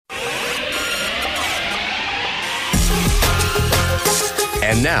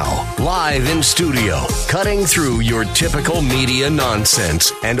And now, live in studio, cutting through your typical media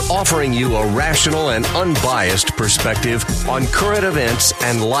nonsense and offering you a rational and unbiased perspective on current events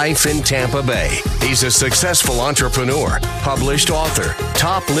and life in Tampa Bay. He's a successful entrepreneur, published author,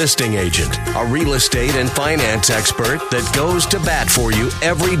 top listing agent, a real estate and finance expert that goes to bat for you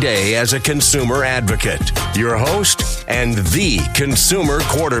every day as a consumer advocate. Your host and the consumer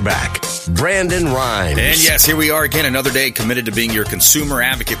quarterback, Brandon Rhymes. And yes, here we are again, another day committed to being your consumer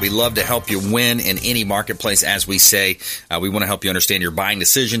advocate. We love to help you win in any marketplace, as we say. We want to help you understand your buying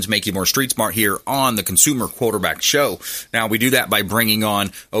decisions, make you more street smart here on the Consumer Quarterback Show. Now, we do that by bringing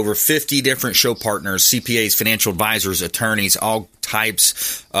on over 50 different show partners, CPAs, financial advisors, attorneys, all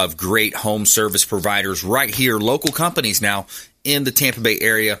types of great home service providers right here, local companies now in the Tampa Bay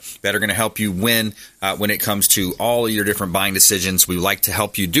area that are going to help you win when it comes to all of your different buying decisions. We like to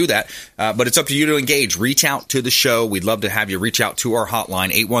help you do that, but it's up to you to engage. Reach out to the show. We'd love to have you reach out to our hotline,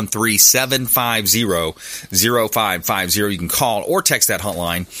 813-750-0550. You can call or text that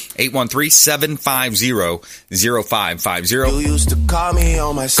hotline, 813-750-0550. You used to call me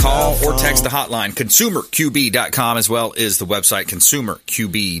on my call or text the hotline. ConsumerQB.com as well is the website,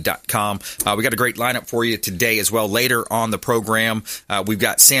 ConsumerQB.com. We got a great lineup for you today as well. Later on the program, we've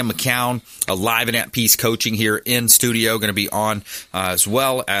got Sam McCown, live and at peace coaching here in studio, going to be on, as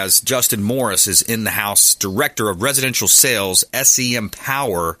well as Justin Morris is in the house, director of residential sales, SEM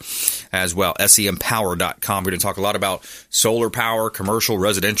Power as well, SEMpower.com. We're going to talk a lot about solar power, commercial,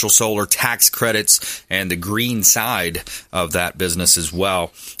 residential solar, tax credits, and the green side of that business as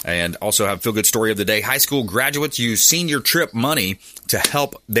well. And also have feel good story of the day. High school graduates use senior trip money to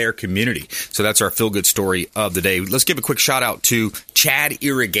help their community. So that's our feel good story of the day. Let's give a quick shout out to Chad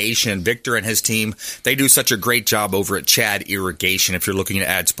Irrigation. Victor and his team, they do such a great job over at Chad Irrigation. If you're looking to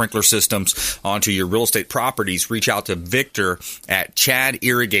add sprinkler systems onto your real estate properties, reach out to Victor at Chad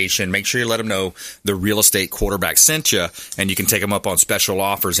Irrigation. Make sure you let him know the real estate quarterback sent you, and you can take them up on special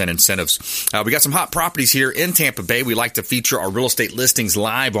offers and incentives. We got some hot properties here in Tampa Bay. We like to feature our real estate listings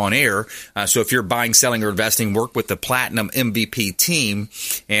live on air. So if you're buying, selling, or investing, work with the Platinum MVP team.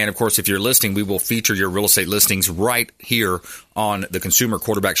 And of course, if you're listing, we will feature your real estate listings right here on the Consumer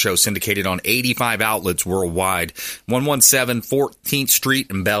Quarterback Show, syndicated on 85 outlets worldwide. 117 14th Street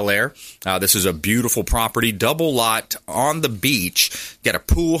in Bel Air. This is a beautiful property, double lot on the beach. Got a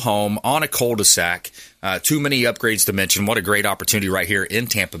pool home on a cul-de-sac. Too many upgrades to mention. What a great opportunity right here in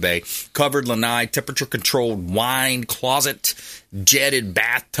Tampa Bay. Covered lanai, temperature-controlled wine closet, jetted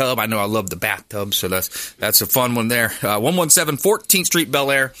bathtub. I know I love the bathtub, so that's a fun one there. 117 14th Street,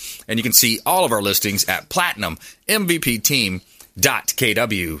 Bel Air. And you can see all of our listings at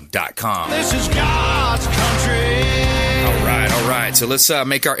PlatinumMVPTeam.kw.com. This is God's country. All right. So let's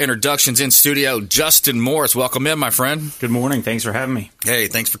make our introductions in studio. Justin Morris, welcome in, my friend. Good morning. Thanks for having me. Hey,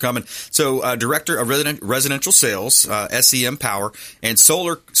 thanks for coming. So, director of residential sales, SEM Power, and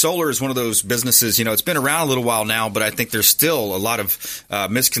solar is one of those businesses. You know, it's been around a little while now, but I think there's still a lot of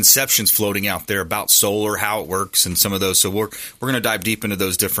misconceptions floating out there about solar, how it works, and some of those. So we're going to dive deep into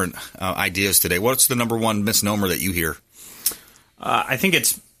those different ideas today. What's the number one misnomer that you hear? I think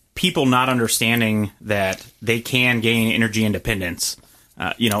it's people not understanding that they can gain energy independence,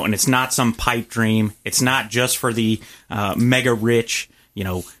 and it's not some pipe dream. It's not just for the mega rich,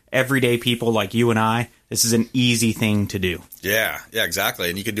 everyday people like you and I. This is an easy thing to do. Yeah, exactly.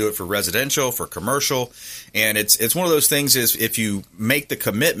 And you can do it for residential, for commercial. And it's one of those things is if you make the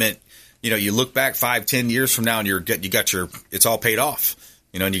commitment, you look back 5-10 years from now and it's all paid off,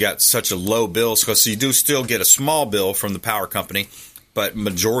 and you got such a low bill. So you do still get a small bill from the power company, but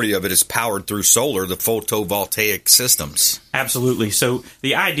majority of it is powered through solar, the photovoltaic systems. Absolutely. So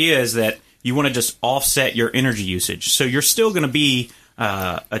the idea is that you want to just offset your energy usage. So you're still going to be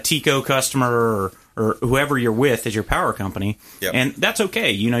a TECO customer or whoever you're with as your power company. Yep. And that's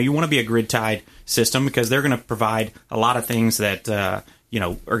okay. You want to be a grid-tied system because they're going to provide a lot of things that, are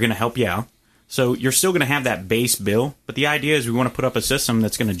going to help you out. So you're still going to have that base bill. But the idea is we want to put up a system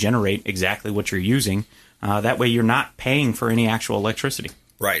that's going to generate exactly what you're using. That way you're not paying for any actual electricity.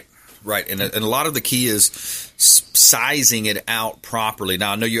 Right. And a lot of the key is sizing it out properly.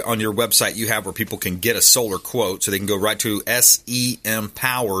 Now, I know on your website you have where people can get a solar quote, so they can go right to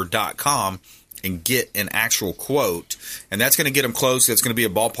SEMpower.com and get an actual quote. And that's going to get them close. That's going to be a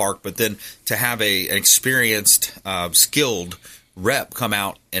ballpark. But then to have an experienced, skilled rep come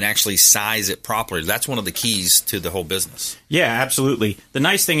out and actually size it properly. That's one of the keys to the whole business. Yeah, absolutely. The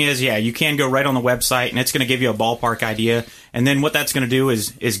nice thing is, you can go right on the website, and it's going to give you a ballpark idea. And then what that's going to do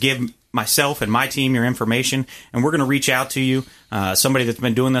is give myself and my team your information, and we're going to reach out to you. Somebody that's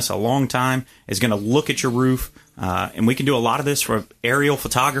been doing this a long time is going to look at your roof, and we can do a lot of this for aerial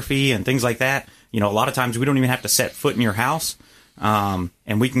photography and things like that. A lot of times we don't even have to set foot in your house,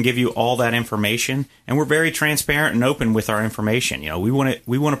 and we can give you all that information. And we're very transparent and open with our information. We want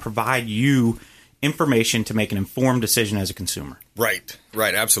to provide you information to make an informed decision as a consumer. Right,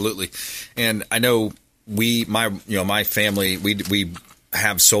 absolutely. And I know my family, we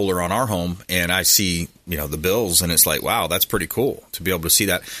have solar on our home, and I see, the bills, and it's like, wow, that's pretty cool to be able to see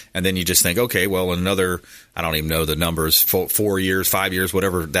that. And then you just think, okay, well, another, I don't even know the numbers, 4 years, 5 years,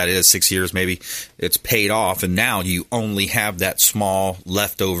 whatever that is, 6 years maybe, it's paid off. And now you only have that small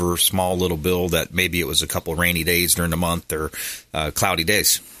little bill that maybe it was a couple rainy days during the month or cloudy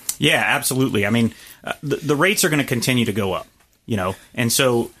days. Yeah, absolutely. I mean, the rates are going to continue to go up, and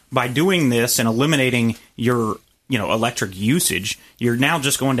so by doing this and eliminating your electric usage, you're now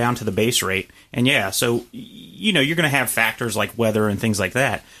just going down to the base rate. And so, you're going to have factors like weather and things like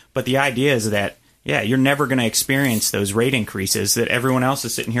that. But the idea is that, you're never going to experience those rate increases that everyone else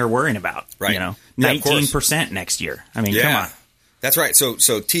is sitting here worrying about. Right. 19% next year. I mean, come on. That's right. So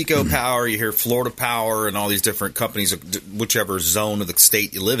Cqb Power, you hear Florida Power and all these different companies, whichever zone of the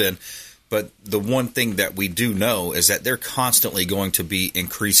state you live in. But the one thing that we do know is that they're constantly going to be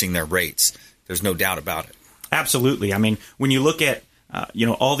increasing their rates. There's no doubt about it. Absolutely. I mean, when you look at,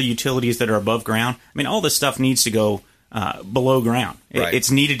 all the utilities that are above ground, I mean, all this stuff needs to go below ground. Right.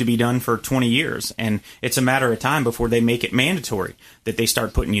 It's needed to be done for 20 years, and it's a matter of time before they make it mandatory that they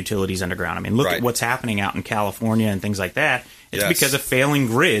start putting utilities underground. I mean, look at what's happening out in California and things like that. It's because of failing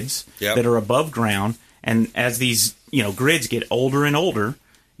grids that are above ground, and as these, grids get older and older,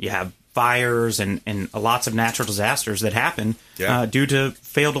 you have fires and lots of natural disasters that happen due to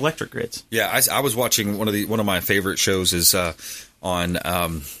failed electric grids. Yeah, I was watching one of my favorite shows is on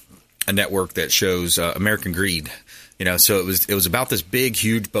a network that shows American Greed. So it was about this big,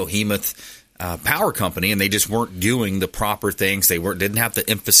 huge behemoth power company, and they just weren't doing the proper things. They didn't have the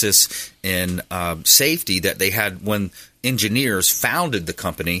emphasis in safety that they had when engineers founded the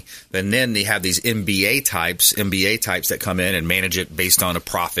company. And then they have these MBA types that come in and manage it based on a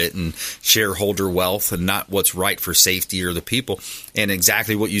profit and shareholder wealth and not what's right for safety or the people. And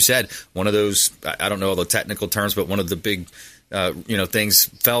exactly what you said, one of those, I don't know all the technical terms, but one of the big things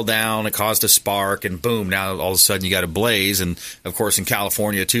fell down, it caused a spark, and boom, now all of a sudden you got a blaze. And of course in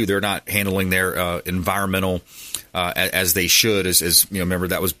California too, they're not handling their environmental as they should. As remember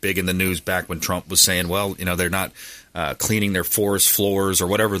that was big in the news back when Trump was saying, well, they're not cleaning their forest floors or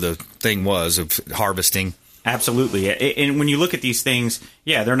whatever the thing was of harvesting. Absolutely. And when you look at these things,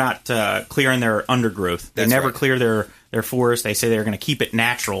 they're not clearing their undergrowth. They never clear their forest. They say they're going to keep it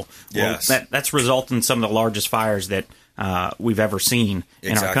natural. Well, that's resulted in some of the largest fires that we've ever seen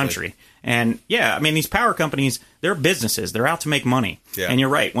in our country. And I mean, these power companies, they're businesses. They're out to make money. Yeah. And you're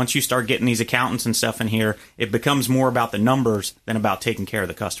right. Once you start getting these accountants and stuff in here, it becomes more about the numbers than about taking care of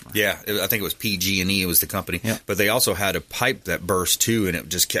the customer. Yeah, I think it was PG&E was the company. Yep. But they also had a pipe that burst too, and it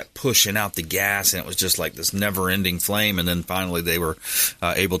just kept pushing out the gas, and it was just like this never-ending flame. And then finally they were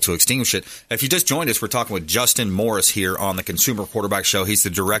able to extinguish it. If you just joined us, we're talking with Justin Morris here on the Consumer Quarterback Show. He's the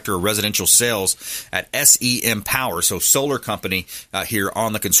Director of Residential Sales at SEM Power, so solar company here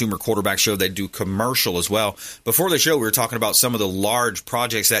on the Consumer Quarterback Show. They do commercial as well. Before the show, we were talking about some of the large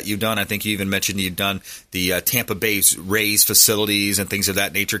projects that you've done. I think you even mentioned you've done the Tampa Bay Rays facilities and things of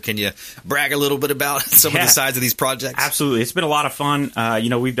that nature. Can you brag a little bit about some of the sides of these projects? Absolutely. It's been a lot of fun.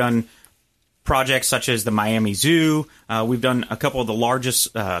 We've done projects such as the Miami Zoo. We've done a couple of the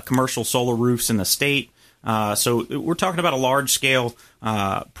largest commercial solar roofs in the state. So we're talking about a large-scale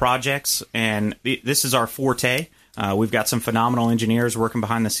projects, and this is our forte. We've got some phenomenal engineers working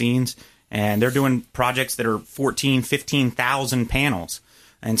behind the scenes, and they're doing projects that are 14,000, 15,000 panels.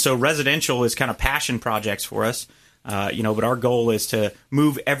 And so residential is kind of passion projects for us, but our goal is to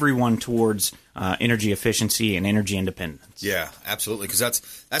move everyone towards energy efficiency and energy independence. Yeah, absolutely, because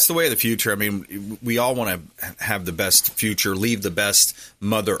that's the way of the future. I mean, we all want to have the best future, leave the best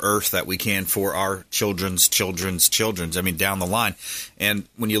Mother Earth that we can for our children's children's, I mean, down the line. And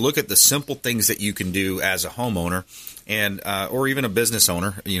when you look at the simple things that you can do as a homeowner and or even a business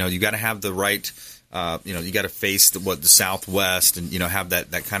owner, you got to have the right you got to face the Southwest and, have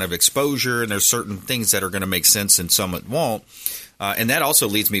that kind of exposure. And there's certain things that are going to make sense and some that won't. And that also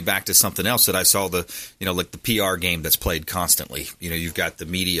leads me back to something else that I saw like the PR game that's played constantly. You've got the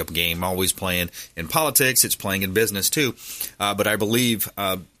media game always playing in politics. It's playing in business too. But I believe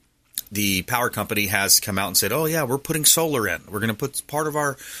the power company has come out and said, oh, yeah, we're putting solar in. We're going to put part of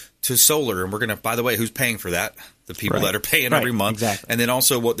our to solar. And we're going to, by the way, who's paying for that? The people that are paying every month. Exactly. And then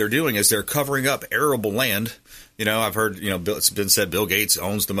also what they're doing is they're covering up arable land. I've heard, it's been said Bill Gates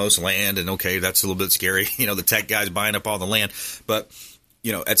owns the most land, and okay, that's a little bit scary. The tech guys buying up all the land. But,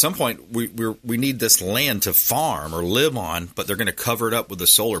 at some point we need this land to farm or live on, but they're going to cover it up with a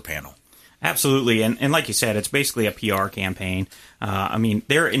solar panel. Absolutely. And like you said, it's basically a PR campaign.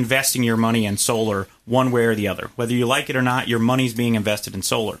 They're investing your money in solar one way or the other. Whether you like it or not, your money's being invested in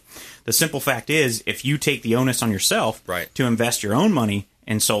solar. The simple fact is, if you take the onus on yourself to invest your own money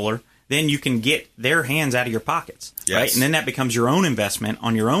in solar, then you can get their hands out of your pockets. Yes. Right? And then that becomes your own investment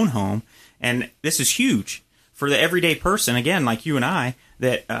on your own home. And this is huge for the everyday person, again, like you and I,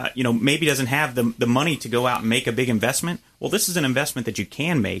 that maybe doesn't have the money to go out and make a big investment. Well, this is an investment that you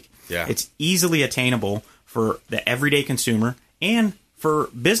can make. Yeah. It's easily attainable for the everyday consumer and for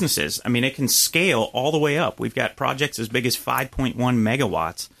businesses. It can scale all the way up. We've got projects as big as 5.1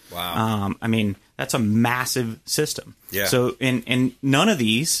 megawatts. Wow. That's a massive system. Yeah. So, and none of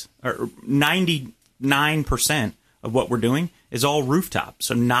these, or 99% of what we're doing is all rooftop.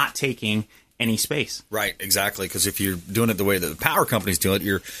 So not taking any space. Right, exactly. Because if you're doing it the way that the power companies do it,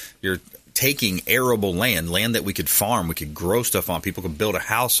 you're taking arable land that we could farm, we could grow stuff on, people could build a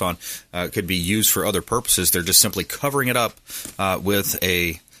house on, could be used for other purposes. They're just simply covering it up with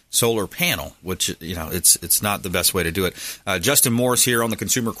a solar panel, which, it's not the best way to do it. Justin Morris here on the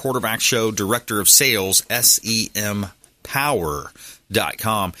Consumer Quarterback Show, Director of Sales,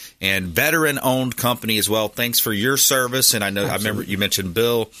 SEMpower.com, and veteran-owned company as well. Thanks for your service, and I remember you mentioned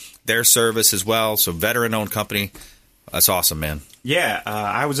Bill, their service as well. So veteran-owned company, that's awesome, man. Yeah,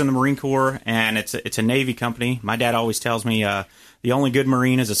 I was in the Marine Corps, and it's a Navy company. My dad always tells me the only good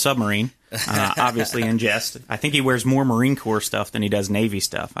Marine is a submarine, obviously in jest. I think he wears more Marine Corps stuff than he does Navy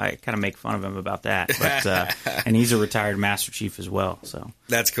stuff. I kind of make fun of him about that. But and he's a retired Master Chief as well. So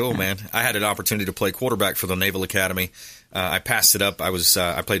that's cool, man. I had an opportunity to play quarterback for the Naval Academy. I passed it up. I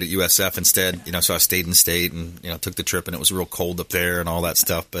played at USF instead, so I stayed in state and, took the trip, and it was real cold up there and all that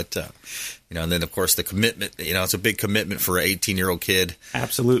stuff. But, and then, of course, the commitment, it's a big commitment for an 18-year-old kid.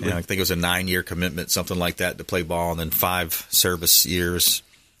 Absolutely. I think it was a 9-year commitment, something like that, to play ball, and then 5 service years.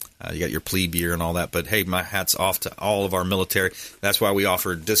 You got your plebe year and all that. But, hey, my hat's off to all of our military. That's why we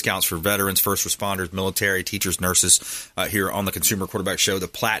offer discounts for veterans, first responders, military, teachers, nurses here on the Consumer Quarterback Show, the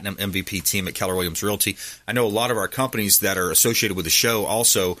Platinum MVP team at Keller Williams Realty. I know a lot of our companies that are associated with the show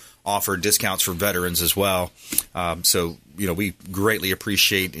also offer discounts for veterans as well. So, we greatly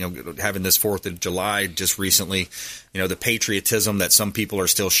appreciate, having this 4th of July just recently, the patriotism that some people are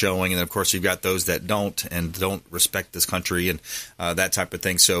still showing. And, of course, you've got those that don't respect this country and that type of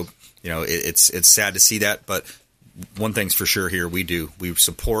thing. So, it's sad to see that. But one thing's for sure here, we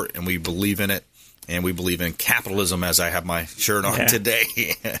support and we believe in it. And we believe in capitalism, as I have my shirt on today.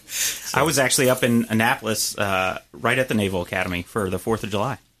 So. I was actually up in Annapolis right at the Naval Academy for the 4th of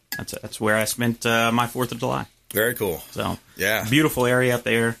July. That's where I spent my 4th of July. Very cool. So, yeah, beautiful area up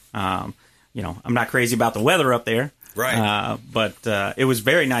there. I'm not crazy about the weather up there. Right. But it was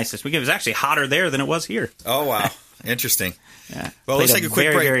very nice this week. It was actually hotter there than it was here. Oh, wow. Interesting. Yeah. Well, let's take a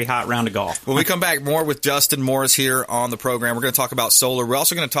quick break. Very hot round of golf. When we come back, more with Justin Morris here on the program. We're going to talk about solar. We're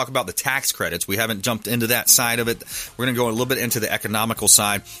also going to talk about the tax credits. We haven't jumped into that side of it. We're going to go a little bit into the economical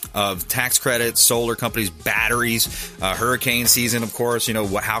side of tax credits, solar companies, batteries, hurricane season, of course.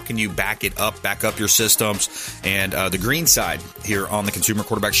 How can you back up your systems, and the green side here on the Consumer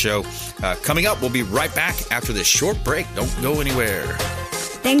Quarterback Show. Coming up, we'll be right back after this short break. Don't go anywhere.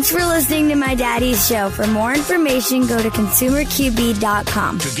 Thanks for listening to My Daddy's Show. For more information, go to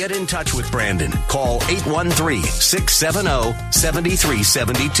ConsumerQB.com. To get in touch with Brandon, call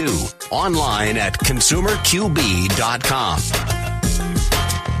 813-670-7372. Online at ConsumerQB.com.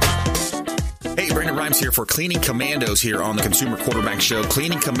 Hey, Brandon Rhymes here for Cleaning Commandos here on the Consumer Quarterback Show.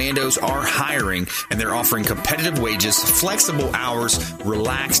 Cleaning Commandos are hiring, and they're offering competitive wages, flexible hours,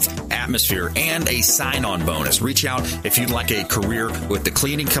 relaxed atmosphere, and a sign-on bonus. Reach out if you'd like a career with the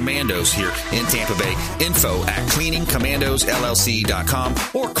Cleaning Commandos here in Tampa Bay. Info at cleaningcommandosllc.com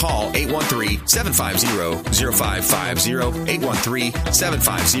or call 813-750-0550,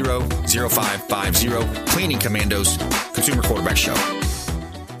 813-750-0550. Cleaning Commandos, Consumer Quarterback Show.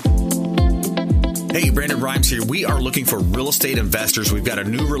 Hey, Brandon Rhymes here. We are looking for real estate investors. We've got a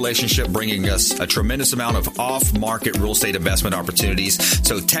new relationship bringing us a tremendous amount of off-market real estate investment opportunities.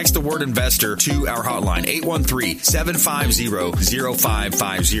 So text the word investor to our hotline,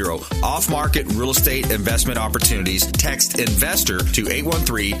 813-750-0550. Off-market real estate investment opportunities. Text investor to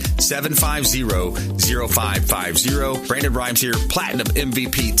 813-750-0550. Brandon Rhymes here, Platinum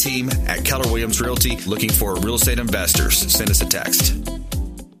MVP team at Keller Williams Realty, looking for real estate investors. Send us a text.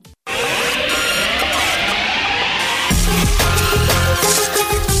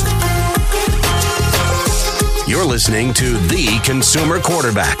 You're listening to the consumer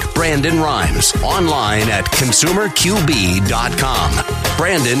quarterback, Brandon Rhymes, online at consumerqb.com.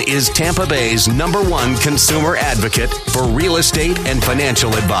 Brandon is Tampa Bay's #1 consumer advocate for real estate and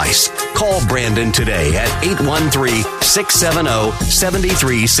financial advice. Call Brandon today at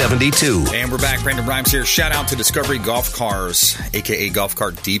 813-670-7372. And we're back. Brandon Rhymes here. Shout out to Discovery Golf Cars, a.k.a. Golf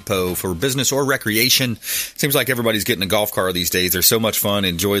Cart Depot, for business or recreation. Seems like everybody's getting a golf car these days. They're so much fun.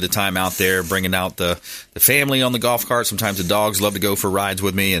 Enjoy the time out there, bringing out the family on the golf cart. Sometimes the dogs love to go for rides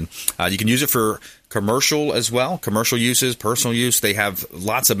with me. And you can use it for commercial as well, commercial uses, personal use. They have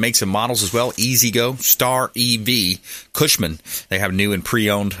lots of makes and models as well. Easy Go, Star EV, Cushman. They have new and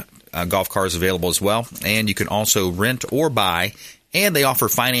pre-owned golf cars available as well. And you can also rent or buy. And they offer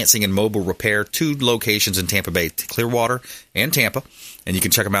financing and mobile repair, 2 locations in Tampa Bay, Clearwater and Tampa. And you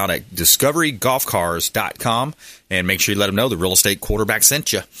can check them out at discoverygolfcars.com and make sure you let them know the real estate quarterback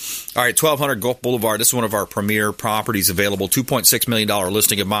sent you. All right, 1200 Gulf Boulevard. This is one of our premier properties available. $2.6 million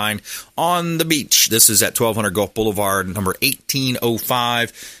listing of mine on the beach. This is at 1200 Gulf Boulevard, number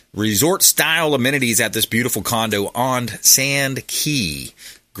 1805. Resort-style amenities at this beautiful condo on Sand Key.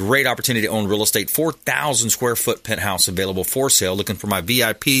 Great opportunity to own real estate. 4,000 square foot penthouse available for sale. Looking for my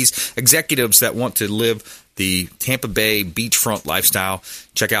VIPs, executives that want to live the Tampa Bay beachfront lifestyle.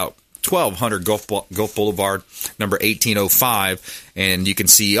 Check out 1200 Gulf Boulevard, number 1805. And you can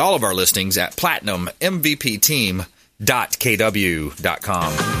see all of our listings at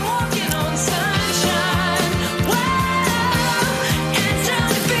platinummvpteam.kw.com.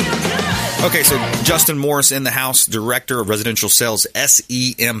 Okay, so Justin Morris in the house, Director of Residential Sales,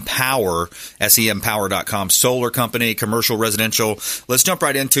 SEM Power, SEMpower.com, solar company, commercial, residential. Let's jump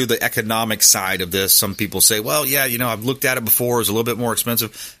right into the economic side of this. Some people say, well, yeah, I've looked at it before. It's a little bit more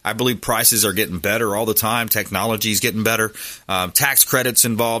expensive. I believe prices are getting better all the time. Technology is getting better. Tax credits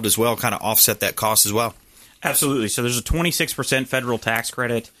involved as well, kind of offset that cost as well. Absolutely. So there's a 26% federal tax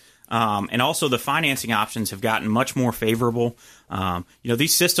credit. And also the financing options have gotten much more favorable.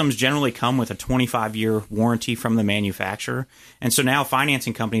 These systems generally come with a 25-year warranty from the manufacturer. And so now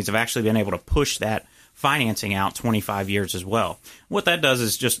financing companies have actually been able to push that financing out 25 years as well. What that does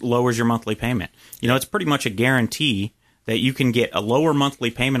is just lowers your monthly payment. It's pretty much a guarantee that you can get a lower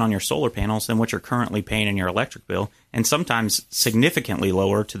monthly payment on your solar panels than what you're currently paying in your electric bill, and sometimes significantly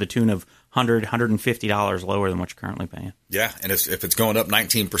lower to the tune of $100, $150 lower than what you're currently paying. Yeah, and if it's going up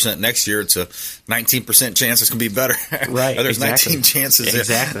 19% next year, it's a 19% chance it's going to be better. Right, There's exactly. 19 chances.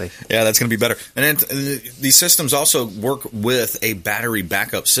 Exactly. Yeah, that's going to be better. And then these systems also work with a battery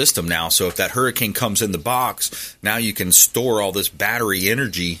backup system now. So if that hurricane comes in the box, now you can store all this battery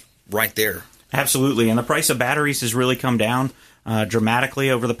energy right there. Absolutely, and the price of batteries has really come down dramatically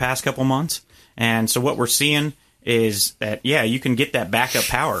over the past couple months. And so what we're seeing is that, you can get that backup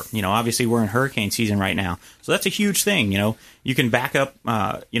power. Obviously we're in hurricane season right now. So that's a huge thing. You can back up,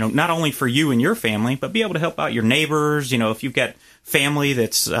 not only for you and your family, but be able to help out your neighbors. If you've got family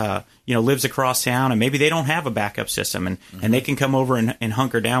that's, lives across town and maybe they don't have a backup system and they can come over and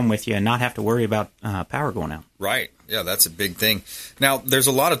hunker down with you and not have to worry about power going out. Right. Yeah, that's a big thing. Now, there's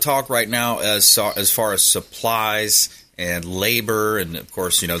a lot of talk right now as far as supplies and labor and, of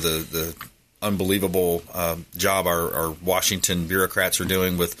course, the unbelievable job our Washington bureaucrats are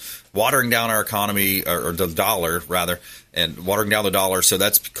doing with watering down our economy, or the dollar, rather, and watering down the dollar. So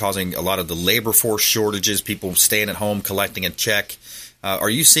that's causing a lot of the labor force shortages, people staying at home collecting a check. Are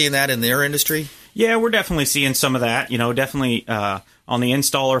you seeing that in their industry? Yeah, we're definitely seeing some of that. Definitely on the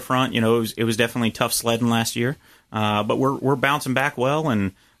installer front, it was definitely tough sledding last year. But we're bouncing back well,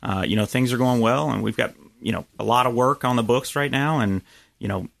 and things are going well, and we've got a lot of work on the books right now, and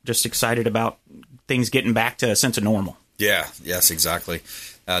just excited about things getting back to a sense of normal. Yeah, yes, exactly.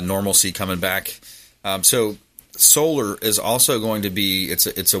 Normalcy coming back. So solar is also going to be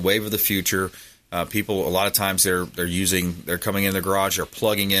it's a wave of the future. People a lot of times they're coming in their garage, they're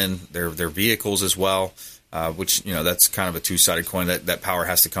plugging in their vehicles as well. Which that's kind of a two-sided coin. That power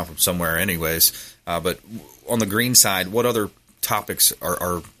has to come from somewhere, anyways. But on the green side, what other topics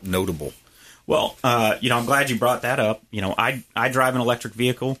are notable? Well, I'm glad you brought that up. I drive an electric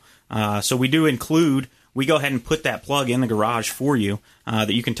vehicle, so we do include. We go ahead and put that plug in the garage for you,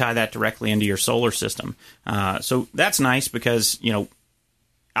 that you can tie that directly into your solar system. So that's nice because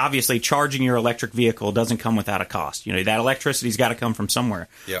obviously charging your electric vehicle doesn't come without a cost. That electricity's got to come from somewhere.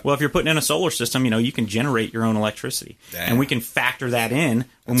 Yep. Well, if you're putting in a solar system, you can generate your own electricity. Damn. And we can factor that in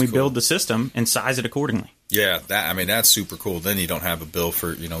when we build the system and size it accordingly. Yeah, that's super cool. Then you don't have a bill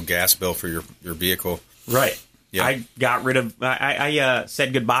for, gas bill for your vehicle. Right. I got rid of. I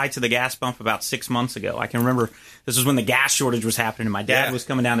said goodbye to the gas pump about 6 months ago. I can remember this was when the gas shortage was happening. And my dad was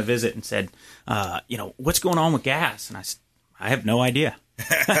coming down to visit and said, what's going on with gas? And I said, I have no idea.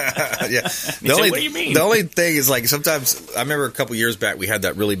 Yeah. Said, what do you mean? The only thing is, like, sometimes I remember a couple years back we had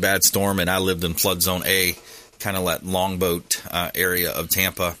that really bad storm, and I lived in flood zone A, kind of that Longboat area of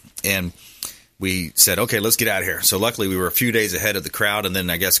Tampa, and we said, okay, let's get out of here. So luckily we were a few days ahead of the crowd, and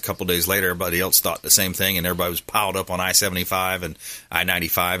then I guess a couple days later everybody else thought the same thing, and everybody was piled up on I-75 and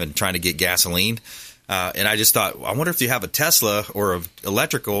I-95 and trying to get gasoline. And I just thought, I wonder if you have a Tesla or an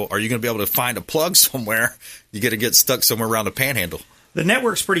electrical, are you going to be able to find a plug somewhere? You're going to get stuck somewhere around the panhandle. The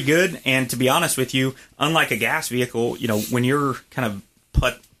network's pretty good, and to be honest with you, unlike a gas vehicle, when you're kind of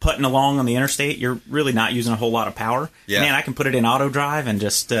putting along on the interstate, you're really not using a whole lot of power. Yeah. Man, I can put it in auto drive and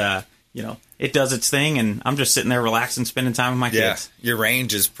just, it does its thing, and I'm just sitting there relaxing, spending time with my kids. Your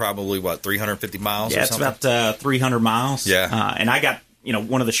range is probably, 350 miles or something? Yeah, it's about 300 miles. Yeah. And I got,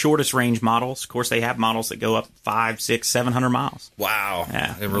 one of the shortest range models. Of course, they have models that go up 500, 600, 700 miles. Wow.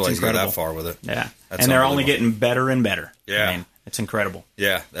 Yeah, I didn't realize you go that far with it. Yeah. That's and they're only getting better and better. Yeah. I mean, it's incredible.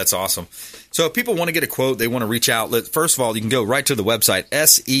 Yeah, that's awesome. So if people want to get a quote, they want to reach out, first of all, you can go right to the website,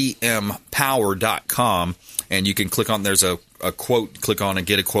 sempower.com, and you can click on, there's a quote, click on and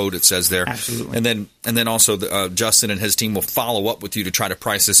get a quote, it says there. Absolutely. And then also Justin and his team will follow up with you to try to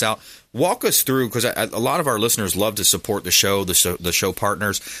price this out. Walk us through, because a lot of our listeners love to support the show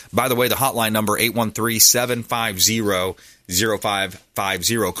partners. By the way, the hotline number,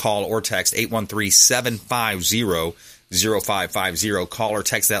 813-750-0550. Call or text 813-750-0550. Call or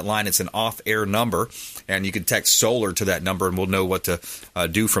text that line. It's an off-air number, and you can text solar to that number, and we'll know what to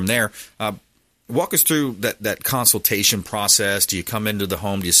do from there. Walk us through that consultation process. Do you come into the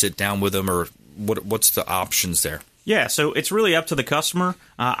home? Do you sit down with them, or what's the options there? Yeah, so it's really up to the customer.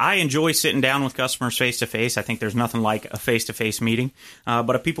 I enjoy sitting down with customers face-to-face. I think there's nothing like a face-to-face meeting.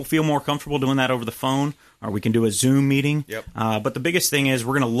 But if people feel more comfortable doing that over the phone, or we can do a Zoom meeting. Yep. But the biggest thing is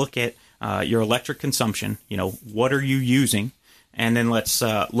we're going to look at your electric consumption. What are you using? And then let's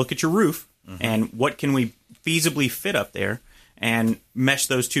look at your roof, and what can we feasibly fit up there, and mesh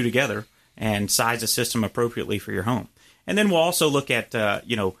those two together and size a system appropriately for your home. And then we'll also look at,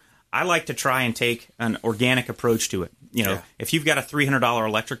 I like to try and take an organic approach to it. If you've got a $300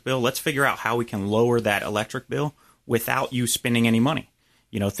 electric bill, let's figure out how we can lower that electric bill without you spending any money.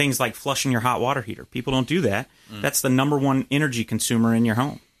 Things like flushing your hot water heater. People don't do that. That's the number one energy consumer in your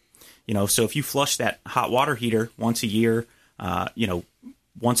home. So if you flush that hot water heater once a year,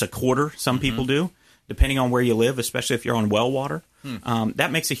 once a quarter, some people do, depending on where you live, especially if you're on well water,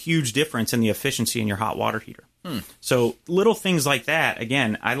 that makes a huge difference in the efficiency in your hot water heater. So little things like that,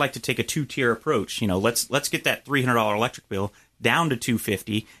 again, I like to take a two-tier approach. Let's get that $300 electric bill down to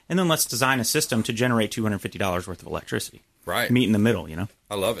 $250, and then let's design a system to generate $250 worth of electricity. Right. Meet in the middle,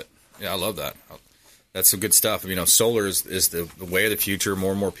 I love it. Yeah, I love that. That's some good stuff. Solar is the way of the future. More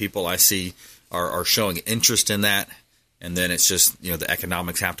and more people I see are showing interest in that, and then it's just, the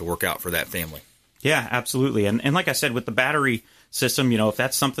economics have to work out for that family. Yeah, absolutely. And like I said, with the battery system, if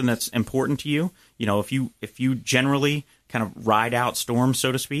that's something that's important to you, if you generally kind of ride out storms,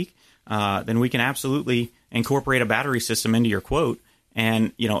 so to speak, then we can absolutely incorporate a battery system into your quote.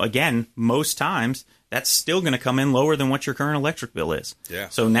 And, again, most times that's still going to come in lower than what your current electric bill is. Yeah.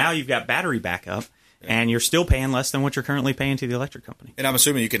 So now you've got battery backup. And you're still paying less than what you're currently paying to the electric company. And I'm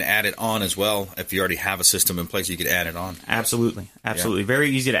assuming you can add it on as well. If you already have a system in place, you could add it on. Absolutely. Yeah. Very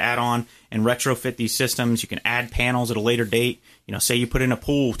easy to add on and retrofit these systems. You can add panels at a later date. Say you put in a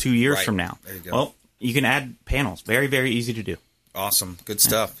pool 2 years from now. There you go. Well, you can add panels. Very, very easy to do. Awesome. Good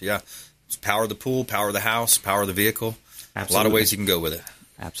stuff. Yeah. Just power the pool, power the house, power the vehicle. Absolutely. A lot of ways you can go with it.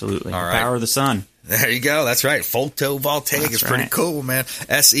 Absolutely. All right. Power of the sun. There you go. That's right. Photovoltaic is pretty cool, man.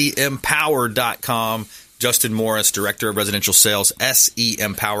 sempower.com. Justin Morris, Director of Residential Sales,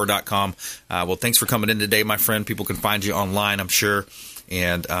 sempower.com. Well, thanks for coming in today, my friend. People can find you online, I'm sure,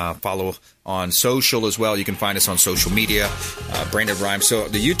 and follow on social as well. You can find us on social media, Brandon Rhymes. So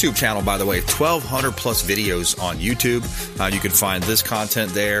the YouTube channel, by the way, 1,200 plus videos on YouTube. You can find this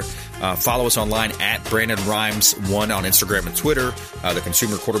content there. Follow us online at Brandon Rhymes 1 on Instagram and Twitter. The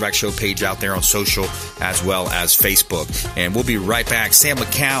Consumer Quarterback Show page out there on social as well as Facebook. And we'll be right back. Sam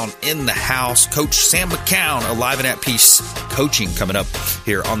McCown in the house. Coach Sam McCown, Alive and at Peace coaching coming up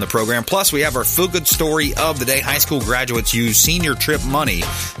here on the program. Plus, we have our feel-good story of the day. High school graduates use senior trip money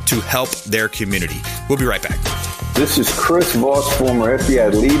to help their community. We'll be right back. This is Chris Voss, former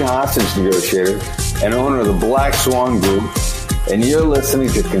FBI lead hostage negotiator and owner of the Black Swan Group, and you're listening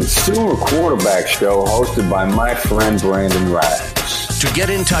to Consumer Quarterback Show hosted by my friend Brandon Rhymes. To get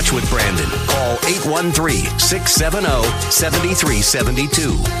in touch with Brandon, call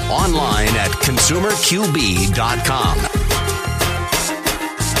 813-670-7372. Online at ConsumerQB.com.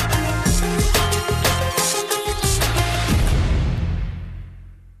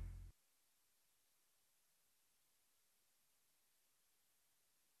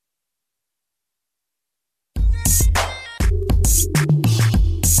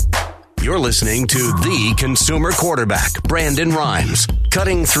 You're listening to the consumer quarterback, Brandon Rhymes,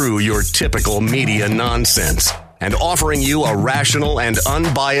 cutting through your typical media nonsense and offering you a rational and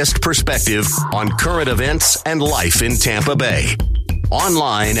unbiased perspective on current events and life in Tampa Bay.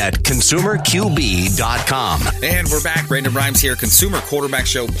 Online at ConsumerQB.com. And we're back. Brandon Rhymes here, Consumer Quarterback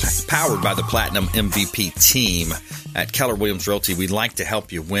Show, powered by the Platinum MVP team at Keller Williams Realty. We'd like to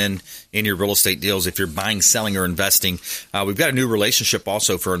help you win in your real estate deals if you're buying, selling, or investing. We've got a new relationship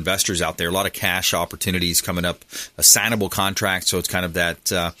also for investors out there. A lot of cash opportunities coming up, assignable contracts. So it's kind of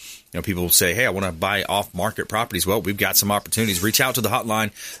that, people say, hey, I want to buy off-market properties. Well, we've got some opportunities. Reach out to the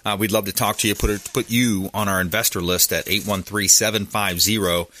hotline. We'd love to talk to you, put you on our investor list at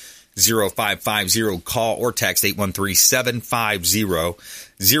 813-750-0550. Call or text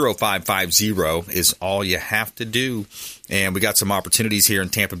 813-750-0550 is all you have to do. And we got some opportunities here in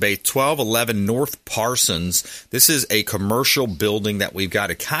Tampa Bay. 1211 North Parsons. This is a commercial building that we've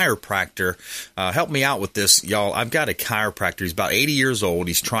got a chiropractor. Help me out with this, y'all. I've got a chiropractor. He's about 80 years old.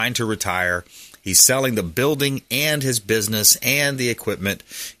 He's trying to retire. He's selling the building and his business and the equipment.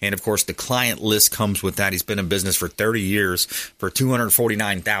 And, of course, the client list comes with that. He's been in business for 30 years for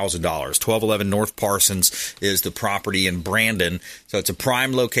 $249,000. 1211 North Parsons is the property in Brandon. So it's a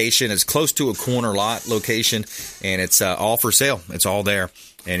prime location. It's close to a corner lot location, and it's all for sale. It's all there.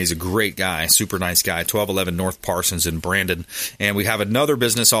 And he's a great guy, super nice guy, 1211 North Parsons in Brandon. And we have another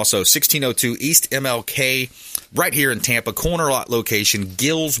business also, 1602 East MLK, right here in Tampa, corner lot location,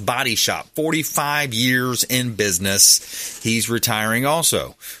 Gill's Body Shop, 45 years in business. He's retiring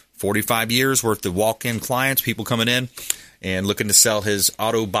also. 45 years worth of walk-in clients, people coming in and looking to sell his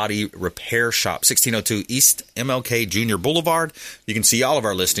auto body repair shop, 1602 East MLK Junior Boulevard. You can see all of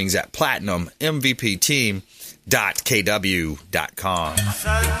our listings at PlatinumMVPTeam.kw.com.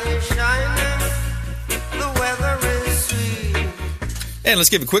 And let's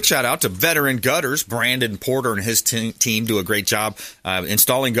give a quick shout out to Veteran Gutters. Brandon Porter and his team do a great job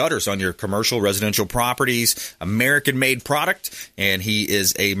installing gutters on your commercial, residential properties. American-made product, and he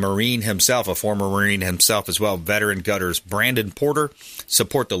is a Marine himself, a former Marine himself as well. Veteran Gutters. Brandon Porter.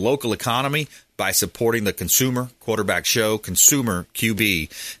 Support the local economy by supporting the Consumer Quarterback Show,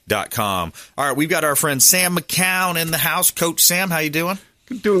 ConsumerQB.com. All right, we've got our friend Sam McCown in the house. Coach Sam, how you doing?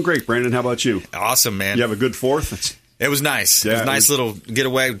 Doing great, Brandon. How about you? Awesome, man. You have a good fourth? It was nice. Yeah, it was a nice little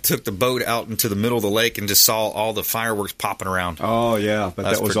getaway. We took the boat out into the middle of the lake and just saw all the fireworks popping around. Oh, yeah. But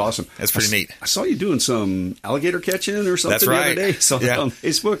that was awesome. That's pretty neat. I saw you doing some alligator catching or something That's right. the other day on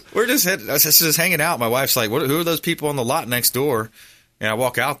Facebook. We're just hanging out. My wife's like, who are those people on the lot next door? And I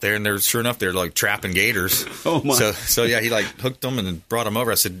walk out there, and sure enough, they're like trapping gators. Oh, my. So yeah, he like hooked them and brought them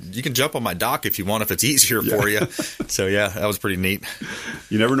over. I said, you can jump on my dock if you want, if it's easier for you. So, yeah, that was pretty neat.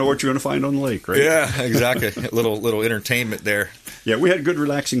 You never know what you're going to find on the lake, right? Yeah, exactly. A little entertainment there. Yeah, we had a good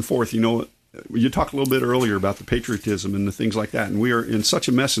relaxing fourth. You talked a little bit earlier about the patriotism and the things like that. And we are in such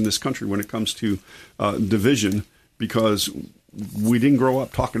a mess in this country when it comes to division because we didn't grow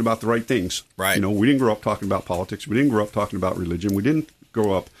up talking about the right things. Right. We didn't grow up talking about politics. We didn't grow up talking about religion. We didn't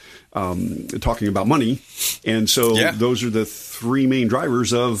grow up talking about money. And so those are the three main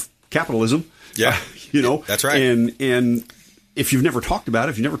drivers of capitalism. Yeah. That's right. And if you've never talked about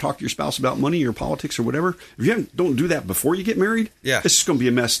it, if you never talked to your spouse about money or politics or whatever, if you don't do that before you get married, it's just going to be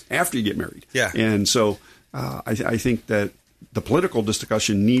a mess after you get married. Yeah. And so I think that the political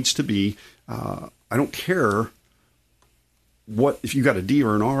discussion needs to be, I don't care if you got a D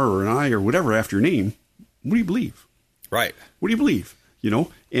or an R or an I or whatever after your name, what do you believe? Right. What do you believe?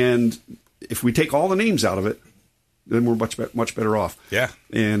 And if we take all the names out of it, then we're much better off. Yeah.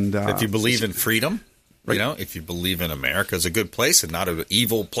 And if you believe in freedom, if you believe in America as a good place and not an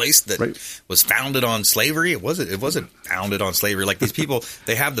evil place that was founded on slavery, it wasn't founded on slavery. Like these people,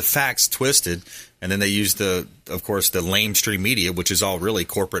 they have the facts twisted, and then they use of course, the lamestream media, which is all really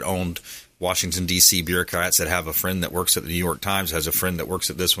corporate owned. Washington, D.C. bureaucrats that have a friend that works at the New York Times, has a friend that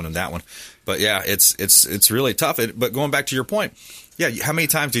works at this one and that one. But, yeah, it's really tough. But going back to your point, how many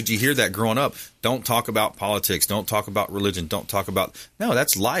times did you hear that growing up? Don't talk about politics. Don't talk about religion. Don't talk about – no,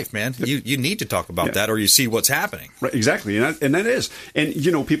 that's life, man. You need to talk about that or you see what's happening. Right, exactly, and that is. And,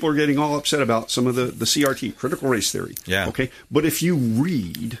 people are getting all upset about some of the CRT, critical race theory. Yeah. Okay, but if you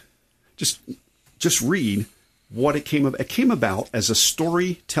read, just read – what it came about. It came about as a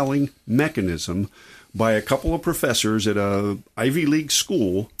storytelling mechanism by a couple of professors at a Ivy League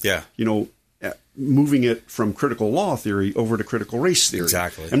school. Yeah. Moving it from critical law theory over to critical race theory.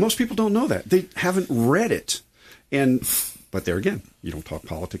 Exactly. And most people don't know that. They haven't read it. But there again, you don't talk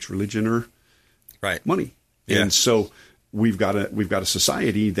politics, religion, or money. Yeah. And so we've got a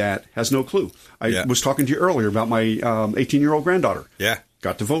society that has no clue. I was talking to you earlier about my 18-year-old granddaughter. Yeah.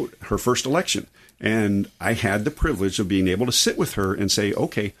 Got to vote her first election. And I had the privilege of being able to sit with her and say,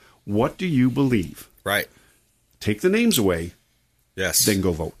 okay, what do you believe? Right. Take the names away. Yes. Then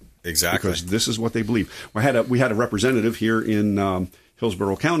go vote. Exactly. Because this is what they believe. We had a representative here in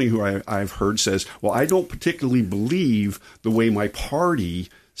Hillsborough County who I've heard says, well, I don't particularly believe the way my party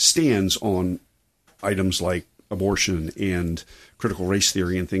stands on items like abortion and critical race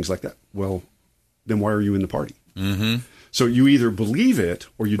theory and things like that. Well, then why are you in the party? Mm-hmm. So you either believe it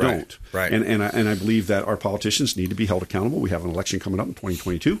or you don't. Right. And I believe that our politicians need to be held accountable. We have an election coming up in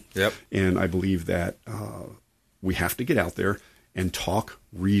 2022. Yep. And I believe that we have to get out there and talk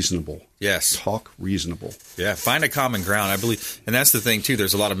reasonable. Yes. Talk reasonable. Yeah. Find a common ground. I believe. And that's the thing, too.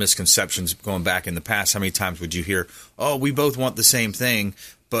 There's a lot of misconceptions going back in the past. How many times would you hear, oh, we both want the same thing,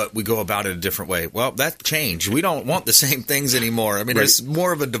 but we go about it a different way? Well, that changed. We don't want the same things anymore. I mean, there's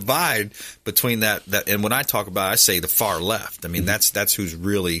more of a divide between that. And when I talk about it, I say the far left. I mean, that's who's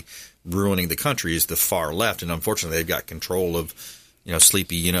really ruining the country is the far left. And unfortunately, they've got control of,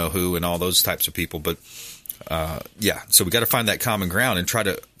 sleepy, who and all those types of people. But so we got to find that common ground and try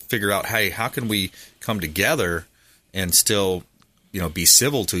to figure out, hey, how can we come together and still, be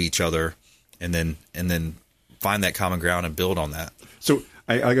civil to each other, and then find that common ground and build on that. So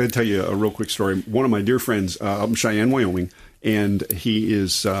I got to tell you a real quick story. One of my dear friends up in Cheyenne, Wyoming, and he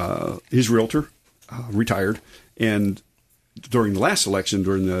is he's a realtor, retired, and during the last election,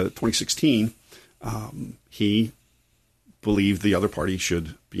 during the 2016, he believed the other party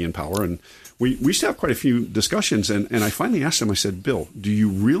should be in power, and we used to have quite a few discussions, and I finally asked him, I said, Bill, do you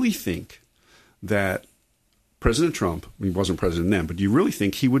really think that President Trump, he wasn't president then, but do you really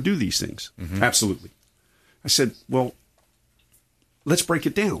think he would do these things? Mm-hmm. Absolutely. I said, well, let's break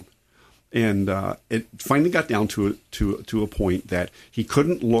it down. And it finally got down to a point that he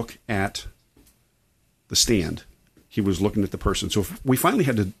couldn't look at the stand. He was looking at the person. So we finally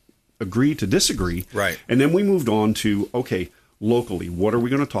had to agree to disagree. Right. And then we moved on to, okay, locally, what are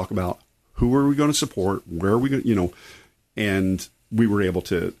we going to talk about? Who are we going to support? Where are we going to, and we were able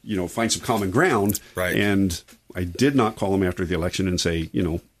to, find some common ground. Right. And I did not call him after the election and say,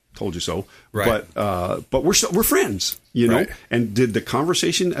 told you so. Right. But we're friends, Right. And did the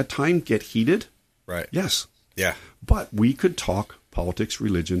conversation at times get heated? Right. Yes. Yeah. But we could talk politics,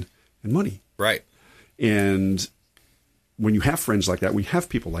 religion, and money. Right. And when you have friends like that, we have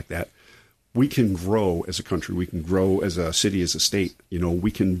people like that, we can grow as a country. We can grow as a city, as a state.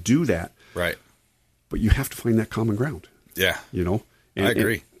 We can do that. Right. But you have to find that common ground. Yeah. And, I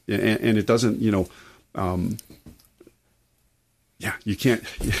agree. And it doesn't, you can't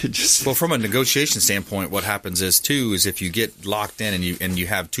just. Well, from a negotiation standpoint, what happens is if you get locked in and you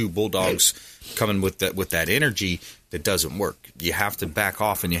have two bulldogs coming with that energy, that doesn't work. You have to back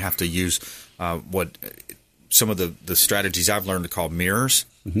off, and you have to use what some of the strategies I've learned to call mirrors,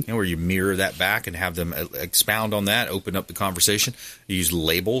 where you mirror that back and have them expound on that, open up the conversation. You use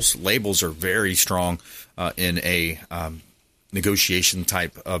labels. Labels are very strong in a negotiation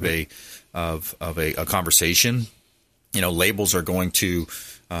type of a conversation. Labels are going to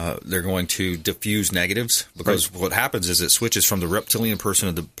diffuse negatives, because what happens is it switches from the reptilian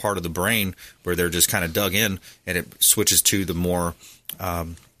person to the part of the brain where they're just kind of dug in, and it switches to the more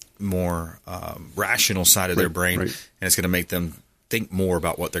rational side of their brain, and it's going to make them think more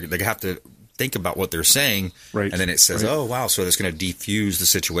about what they have to think about what they're saying, and then it says, oh wow, so it's going to defuse the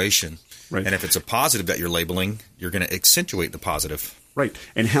situation, and if it's a positive that you're labeling, you're going to accentuate the positive. Right.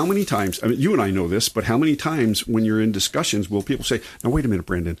 And how many times, you and I know this, but how many times when you're in discussions will people say, now, wait a minute,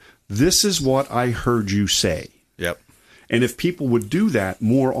 Brandon, this is what I heard you say. Yep. And if people would do that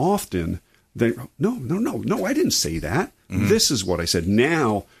more often, then, no, I didn't say that. Mm-hmm. This is what I said.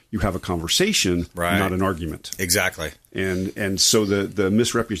 Now you have a conversation, not an argument. Exactly. And so the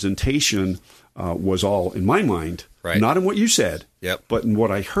misrepresentation was all, in my mind, not in what you said, but in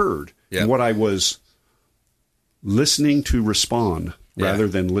what I heard, and what I was listening to respond rather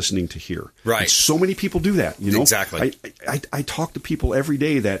than listening to hear. Right. And so many people do that, Exactly. I talk to people every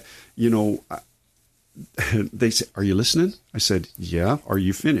day that, they say, are you listening? I said, yeah. Are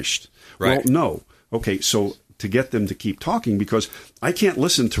you finished? Right. Well, no. Okay, so to get them to keep talking, because I can't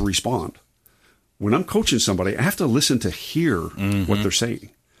listen to respond. When I'm coaching somebody, I have to listen to hear what they're saying.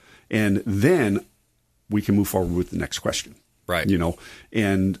 And then we can move forward with the next question. Right. You know,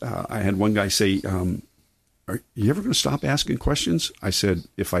 and I had one guy say, are you ever going to stop asking questions? I said,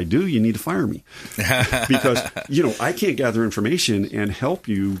 if I do, you need to fire me. Because, you know, I can't gather information and help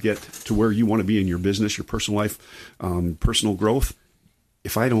you get to where you want to be in your business, your personal life, personal growth,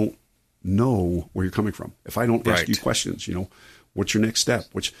 if I don't know where you're coming from. If I don't ask you questions, you know, what's your next step?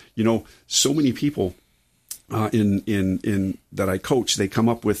 Which, you know, so many people in that I coach, they come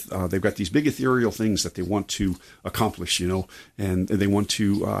up with, they've got these big ethereal things that they want to accomplish, you know, and they want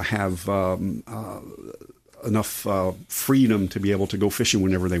to have enough freedom to be able to go fishing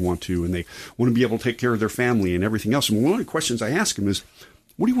whenever they want to, and they want to be able to take care of their family and everything else. And one of the questions I ask them is,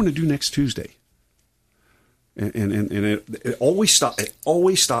 what do you want to do next Tuesday? And it always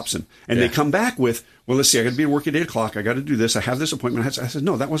stops them. And they come back with, well, let's see, I got to be at work at 8 o'clock. I got to do this. I have this appointment. I said,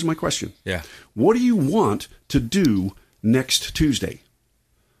 no, that wasn't my question. Yeah. What do you want to do next Tuesday?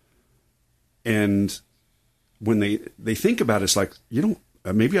 And when they think about it, it's like, you know,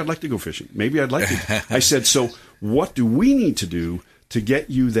 maybe I'd like to go fishing. Maybe I'd like to. I said, so what do we need to do to get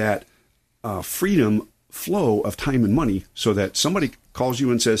you that freedom flow of time and money so that somebody calls you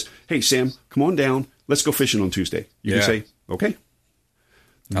and says, hey, Sam, come on down. Let's go fishing on Tuesday. You can say, okay.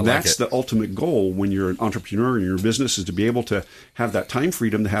 That's the ultimate goal when you're an entrepreneur in your business, is to be able to have that time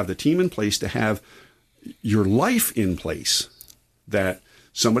freedom, to have the team in place, to have your life in place. That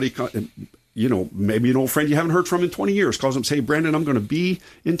somebody, you know, maybe an old friend you haven't heard from in 20 years calls them and say, hey, Brandon, I'm going to be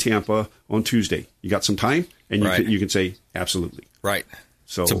in Tampa on Tuesday. You got some time? And you can say, absolutely. Right.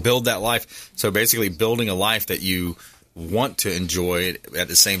 So to build that life. So basically building a life that you want to enjoy at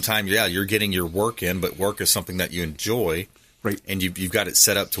the same time. Yeah, you're getting your work in, but work is something that you enjoy. Right. And you've got it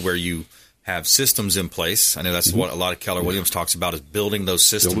set up to where you have systems in place. I know that's what a lot of Keller Williams talks about, is building those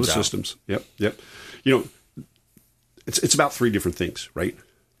systems Build those out. systems. Yep. You know, it's about 3 different things, right?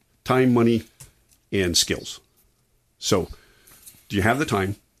 Time, money, and skills. So do you have the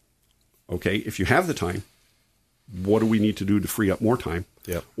time? Okay. If you have the time, what do we need to do to free up more time?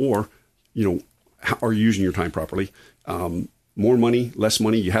 Yep. Or, you know, how are you using your time properly? More money, less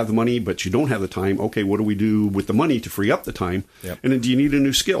money, you have the money, but you don't have the time. Okay, what do we do with the money to free up the time? Yep. And then do you need a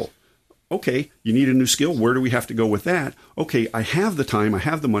new skill? Okay, you need a new skill. Where do we have to go with that? Okay, I have the time, I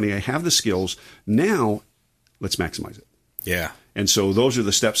have the money, I have the skills. Now, let's maximize it. Yeah. And so those are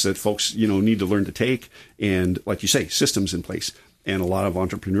the steps that folks, you know, need to learn to take. And like you say, systems in place. And a lot of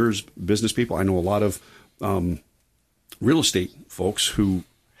entrepreneurs, business people, I know a lot of real estate folks who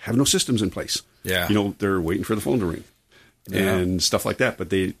have no systems in place. Yeah. You know, they're waiting for the phone to ring and stuff like that. But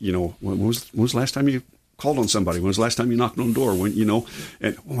they, you know, when was the last time you called on somebody? When was the last time you knocked on the door? When, you know,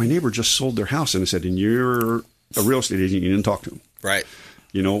 and my neighbor just sold their house, and I said, and you're a real estate agent, you didn't talk to him. Right.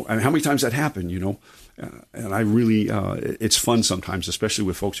 You know, and how many times that happened, you know? And I really, it's fun sometimes, especially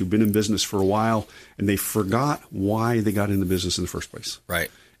with folks who've been in business for a while and they forgot why they got in the business in the first place.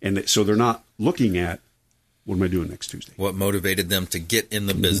 Right. And so they're not looking at, what am I doing next Tuesday? What motivated them to get in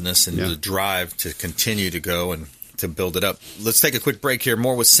the business and the drive to continue to go and to build it up. Let's take a quick break here.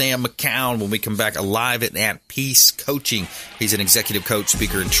 More with Sam McCown when we come back, live at Peace Coaching. He's an executive coach,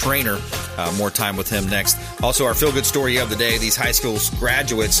 speaker, and trainer. More time with him next. Also, our feel-good story of the day. These high school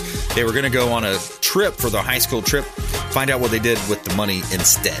graduates, they were going to go on a trip for the high school trip. Find out what they did with the money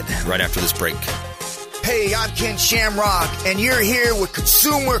instead right after this break. Hey, I'm Ken Shamrock, and you're here with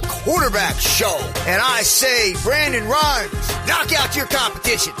Consumer Quarterback Show. And I say, Brandon Rhymes, knock out your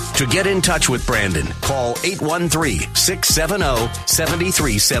competition. To get in touch with Brandon, call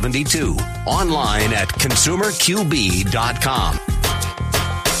 813-670-7372. Online at ConsumerQB.com.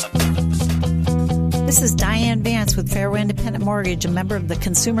 This is Diane Vance with Fairway Independent Mortgage, a member of the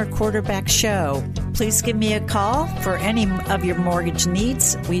Consumer Quarterback Show. Please give me a call for any of your mortgage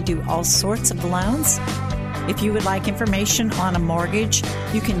needs. We do all sorts of loans. If you would like information on a mortgage,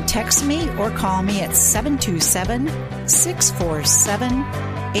 you can text me or call me at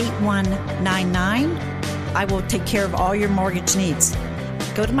 727-647-8199. I will take care of all your mortgage needs.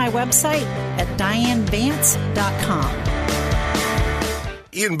 Go to my website at dianevance.com.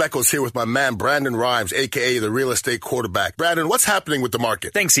 Ian Beckles here with my man, Brandon Rhymes, a.k.a. the real estate quarterback. Brandon, what's happening with the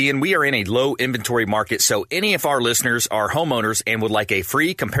market? Thanks, Ian. We are in a low inventory market, so any of our listeners are homeowners and would like a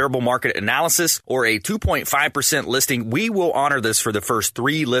free comparable market analysis or a 2.5% listing, we will honor this for the first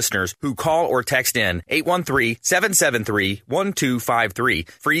 3 listeners who call or text in 813-773-1253.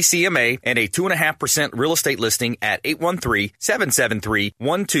 Free CMA and a 2.5% real estate listing at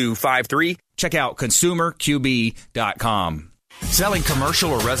 813-773-1253. Check out ConsumerQB.com. Selling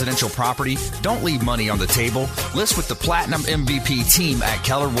commercial or residential property? Don't leave money on the table. List with the Platinum MVP team at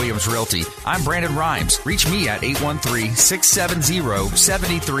Keller Williams Realty. I'm Brandon Rhymes. Reach me at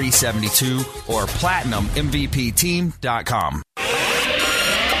 813-670-7372 or PlatinumMVPteam.com.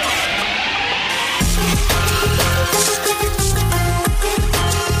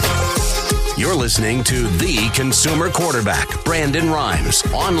 You're listening to The Consumer Quarterback, Brandon Rhymes,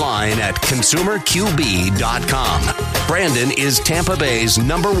 online at ConsumerQB.com. Brandon is Tampa Bay's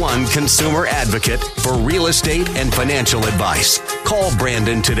 #1 consumer advocate for real estate and financial advice. Call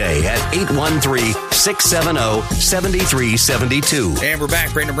Brandon today at 813-670-7372. And we're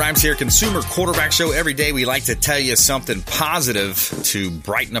back. Brandon Rhymes here, Consumer Quarterback Show. Every day we like to tell you something positive to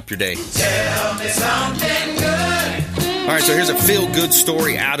brighten up your day. Tell me something good. All right, so here's a feel-good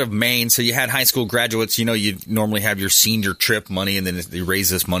story out of Maine. So you had high school graduates. You know, you normally have your senior trip money, and then you raise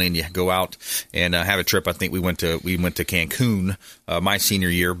this money and you go out and have a trip. I think we went to Cancun my senior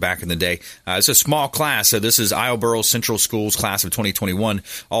year back in the day. It's a small class. So this is Islesboro Central School's class of 2021.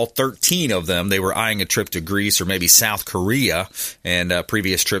 All 13 of them, they were eyeing a trip to Greece or maybe South Korea. And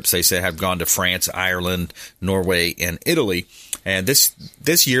previous trips, they said, have gone to France, Ireland, Norway, and Italy. And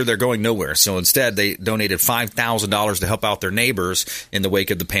this year, they're going nowhere. So instead, they donated $5,000 to help out their neighbors in the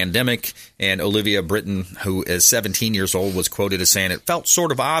wake of the pandemic. And Olivia Britton, who is 17 years old, was quoted as saying, "It felt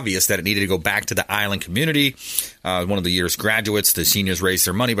sort of obvious that it needed to go back to the island community." One of the year's graduates, the seniors raised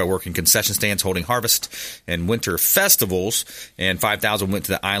their money by working concession stands, holding harvest and winter festivals. And $5,000 went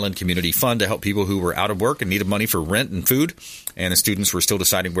to the Island Community Fund to help people who were out of work and needed money for rent and food. And the students were still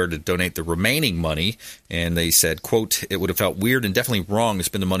deciding where to donate the remaining money. And they said, quote, "It would have felt weird and definitely wrong to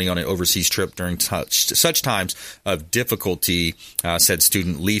spend the money on an overseas trip during such times of difficulty," said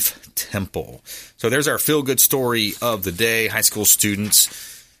student Leaf Temple. So there's our feel-good story of the day. High school students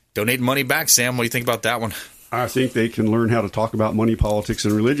donating money back. Sam, what do you think about that one? I think they can learn how to talk about money, politics,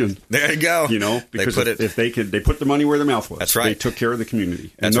 and religion. There you go. You know, because if they put the money where their mouth was. That's right. They took care of the community.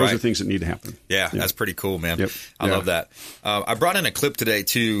 And That's those right. are things that need to happen. Yeah, that's pretty cool, man. Yep. I love that. I brought in a clip today,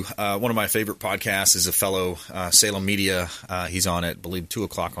 too. One of my favorite podcasts is a fellow Salem Media. He's on at, I believe, 2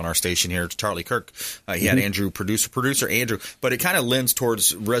 o'clock on our station here. It's Charlie Kirk. He had Andrew, producer Andrew. But it kind of lends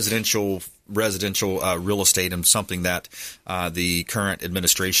towards residential real estate and something that the current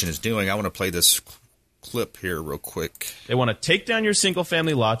administration is doing. I want to play this clip here real quick. They want to take down your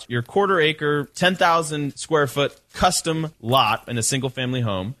single-family lot, your quarter-acre, 10,000 square foot custom lot in a single-family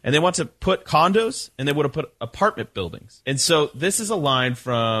home, and they want to put condos, and they want to put apartment buildings. And so this is a line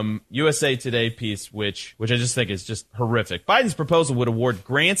from USA Today piece, which I just think is just horrific. Biden's proposal would award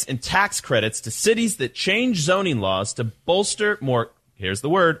grants and tax credits to cities that change zoning laws to bolster more, here's the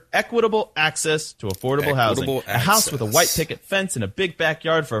word, equitable access to affordable housing. A house with a white picket fence and a big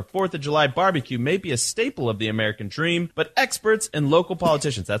backyard for a 4th of July barbecue may be a staple of the American dream, but experts and local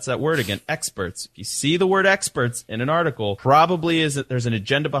politicians, that's that word again, experts. If you see the word experts in an article, probably is that there's an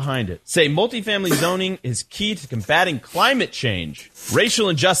agenda behind it. Say multifamily zoning is key to combating climate change, racial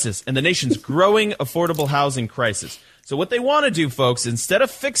injustice, and the nation's growing affordable housing crisis. So what they want to do, folks, instead of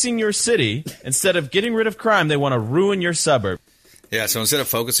fixing your city, instead of getting rid of crime, they want to ruin your suburb. Yeah, so instead of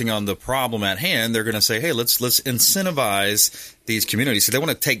focusing on the problem at hand, they're going to say, hey, let's incentivize these communities. So they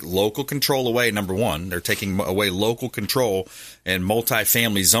want to take local control away, number one. They're taking away local control and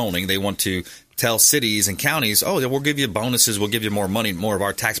multifamily zoning. They want to tell cities and counties, oh, we'll give you bonuses, we'll give you more money, more of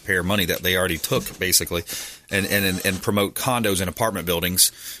our taxpayer money that they already took, basically, and promote condos and apartment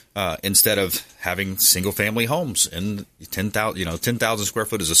buildings instead of having single-family homes. And 10,000 square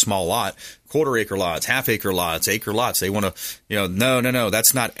foot is a small lot. Quarter-acre lots, half-acre lots, acre lots. They want to, no,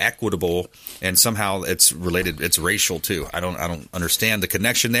 that's not equitable, and somehow it's related. It's racial too. I don't understand the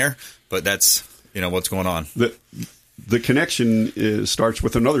connection there, but that's what's going on. The connection starts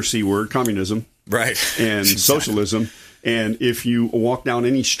with another C word, communism, right, and socialism. And if you walk down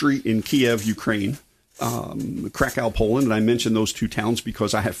any street in Kiev, Ukraine, Krakow, Poland, and I mention those two towns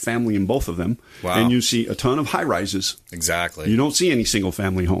because I have family in both of them. Wow. And you see a ton of high rises. Exactly. You don't see any single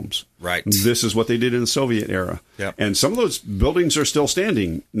family homes. Right. This is what they did in the Soviet era. Yep. And some of those buildings are still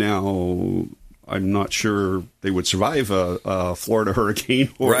standing. Now, I'm not sure they would survive a Florida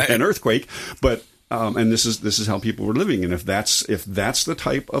hurricane or an earthquake, but and this is how people were living. And if that's the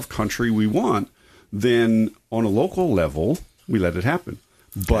type of country we want, then on a local level, we let it happen.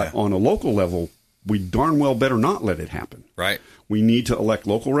 But on a local level, we darn well better not let it happen. Right. We need to elect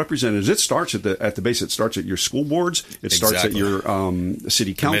local representatives. It starts at the base. It starts at your school boards. It starts at your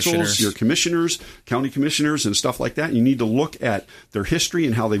city councils, your commissioners, county commissioners, and stuff like that. You need to look at their history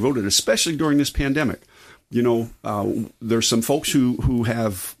and how they voted, especially during this pandemic. There's some folks who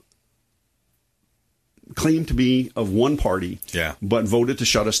have claim to be of one party, but voted to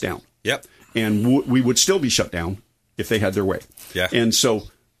shut us down. Yep. And we would still be shut down if they had their way. Yeah. And so,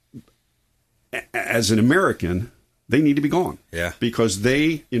 as an American, they need to be gone. Yeah. Because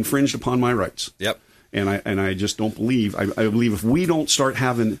they infringed upon my rights. Yep. And I just don't believe. I believe if we don't start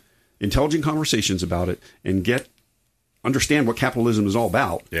having intelligent conversations about it and understand what capitalism is all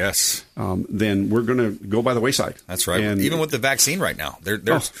about, yes, then we're going to go by the wayside. That's right. And even with the vaccine right now,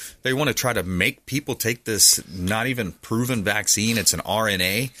 they want to try to make people take this not even proven vaccine. It's an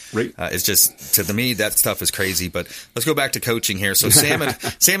RNA. Right. It's just, to me, that stuff is crazy. But let's go back to coaching here. So Sam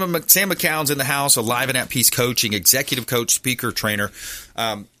McCown's in the house, Alive and at Peace Coaching, executive coach, speaker, trainer.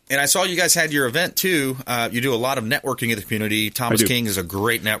 And I saw you guys had your event, too. You do a lot of networking in the community. Thomas King is a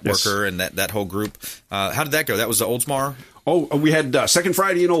great networker, and that whole group. How did that go? That was the Oldsmar? Oh, we had Second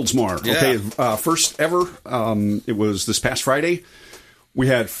Friday in Oldsmar. Yeah. Okay, first ever. It was this past Friday. We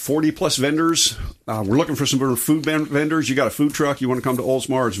had 40-plus vendors. We're looking for some food vendors. You got a food truck, you want to come to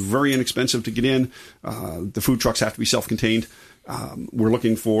Oldsmar. It's very inexpensive to get in. The food trucks have to be self-contained. We're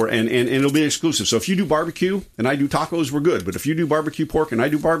looking for, and it'll be exclusive. So if you do barbecue and I do tacos, we're good. But if you do barbecue pork and I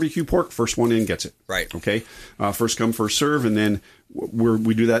do barbecue pork, first one in gets it. Right. Okay. First come, first serve. And then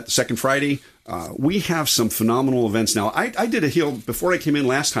we do that the second Friday. We have some phenomenal events now. I did before I came in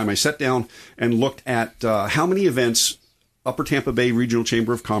last time. I sat down and looked at how many events Upper Tampa Bay Regional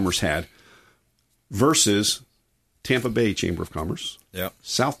Chamber of Commerce had versus Tampa Bay Chamber of Commerce. Yep.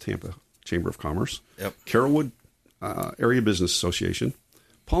 South Tampa Chamber of Commerce. Yep. Carrollwood Area Business Association,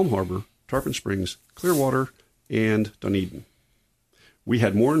 Palm Harbor, Tarpon Springs, Clearwater, and Dunedin. We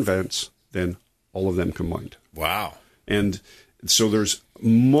had more events than all of them combined. Wow. And so there's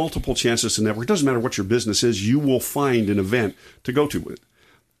multiple chances to network. It doesn't matter what your business is, you will find an event to go to.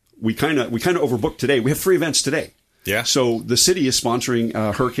 We kind of overbooked today. We have 3 events today. Yeah. So the city is sponsoring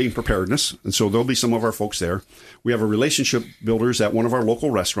hurricane preparedness, and so there'll be some of our folks there. We have a relationship builders at one of our local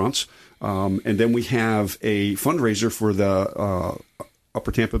restaurants, and then we have a fundraiser for the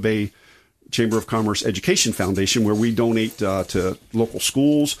Upper Tampa Bay Chamber of Commerce Education Foundation, where we donate to local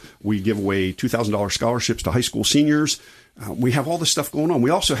schools. We give away $2,000 scholarships to high school seniors. We have all this stuff going on.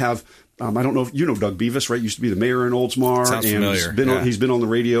 We also have, I don't know if you know Doug Beavis, right? Used to be the mayor in Oldsmar. Sounds familiar. He's been on the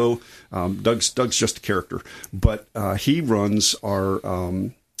radio. Doug's just a character. But he runs our,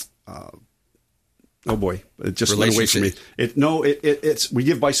 oh boy, it just went away from me. It's we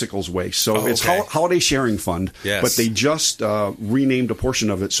give bicycles away. So it's Holiday Sharing Fund. Yes. But they just renamed a portion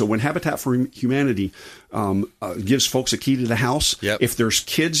of it. So when Habitat for Humanity gives folks a key to the house, if there's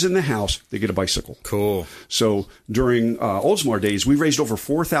kids in the house, they get a bicycle. Cool. So during Oldsmar days, we raised over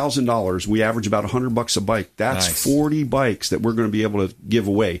 $4,000. We average about $100 a bike. That's nice. 40 bikes that we're going to be able to give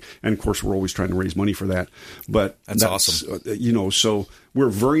away. And of course, we're always trying to raise money for that. But that's awesome. So we're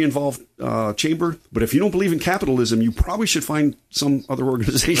a very involved chamber. But if you don't believe in capitalism, you probably should find some other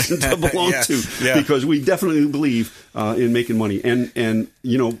organization to belong to, because we definitely believe in making money. And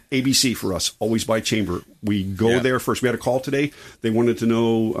ABC for us, always by chamber. We go there first. We had a call today. They wanted to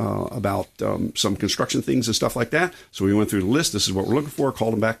know about some construction things and stuff like that. So we went through the list. This is what we're looking for.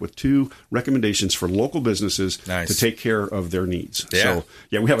 Called them back with 2 recommendations for local businesses to take care of their needs. Yeah. So,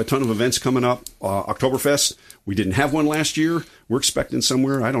 we have a ton of events coming up. Oktoberfest, we didn't have one last year. We're expecting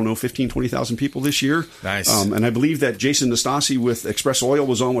somewhere, 15,000, 20,000 people this year. Nice. And I believe that Jason Nastasi with Express Oil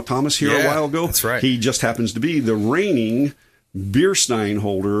was on with Thomas here a while ago. That's right. He just happens to be the reigning beer stein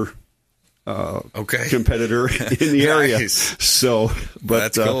holder competitor in the area. So,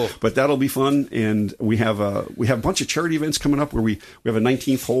 that's cool. But that'll be fun, and we have a bunch of charity events coming up where we have a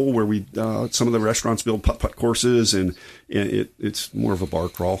 19th hole where we some of the restaurants build putt courses, and it's more of a bar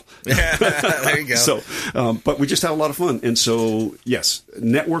crawl. There you go. So, but we just have a lot of fun, and so yes,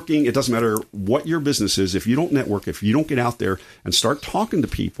 networking. It doesn't matter what your business is. If you don't network, if you don't get out there and start talking to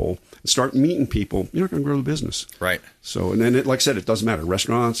people and start meeting people, you're not going to grow the business. Right. So, and then like I said, it doesn't matter.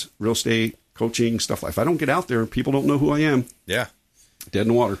 Restaurants, real estate, coaching, stuff like that. If I don't get out there, people don't know who I am. Yeah. Dead in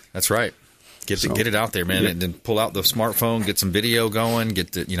the water. That's right. Get it out there, man, and then pull out the smartphone, get some video going,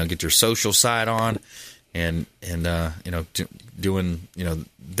 get your social side on, and doing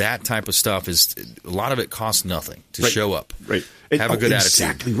that type of stuff is a lot of it costs nothing to show up. Right. Have a good attitude.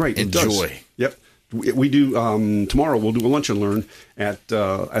 Exactly right. Enjoy. Yep. We do tomorrow. We'll do a lunch and learn at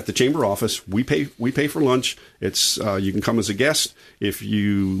the chamber office. We pay for lunch. It's you can come as a guest. If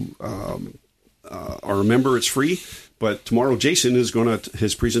you are a member, it's free. But tomorrow, Jason is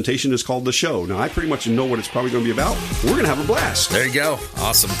his presentation is called The Show. Now, I pretty much know what it's probably going to be about. We're going to have a blast. There you go.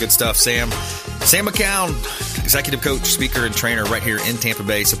 Awesome. Good stuff, Sam. Sam McCown, executive coach, speaker, and trainer right here in Tampa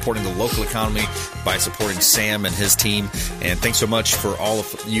Bay, supporting the local economy by supporting Sam and his team. And thanks so much for all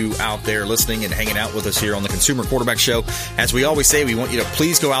of you out there listening and hanging out with us here on the Consumer Quarterback Show. As we always say, we want you to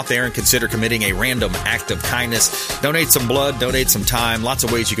please go out there and consider committing a random act of kindness. Donate some blood, donate some time. Lots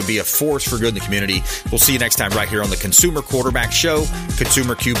of ways you can be a force for good in the community. We'll see you next time right here on the Consumer Quarterback Show,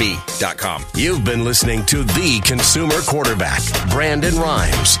 ConsumerQB.com. You've been listening to The Consumer Quarterback, Brandon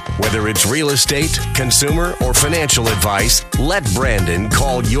Rhymes. Whether it's real estate, consumer, or financial advice, let Brandon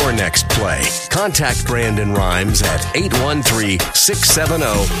call your next play. Contact Brandon Rhymes at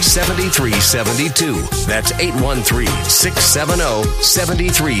 813-670-7372. That's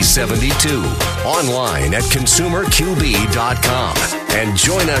 813-670-7372. Online at ConsumerQB.com. And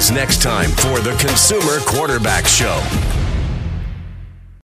join us next time for the Consumer Quarterback Show.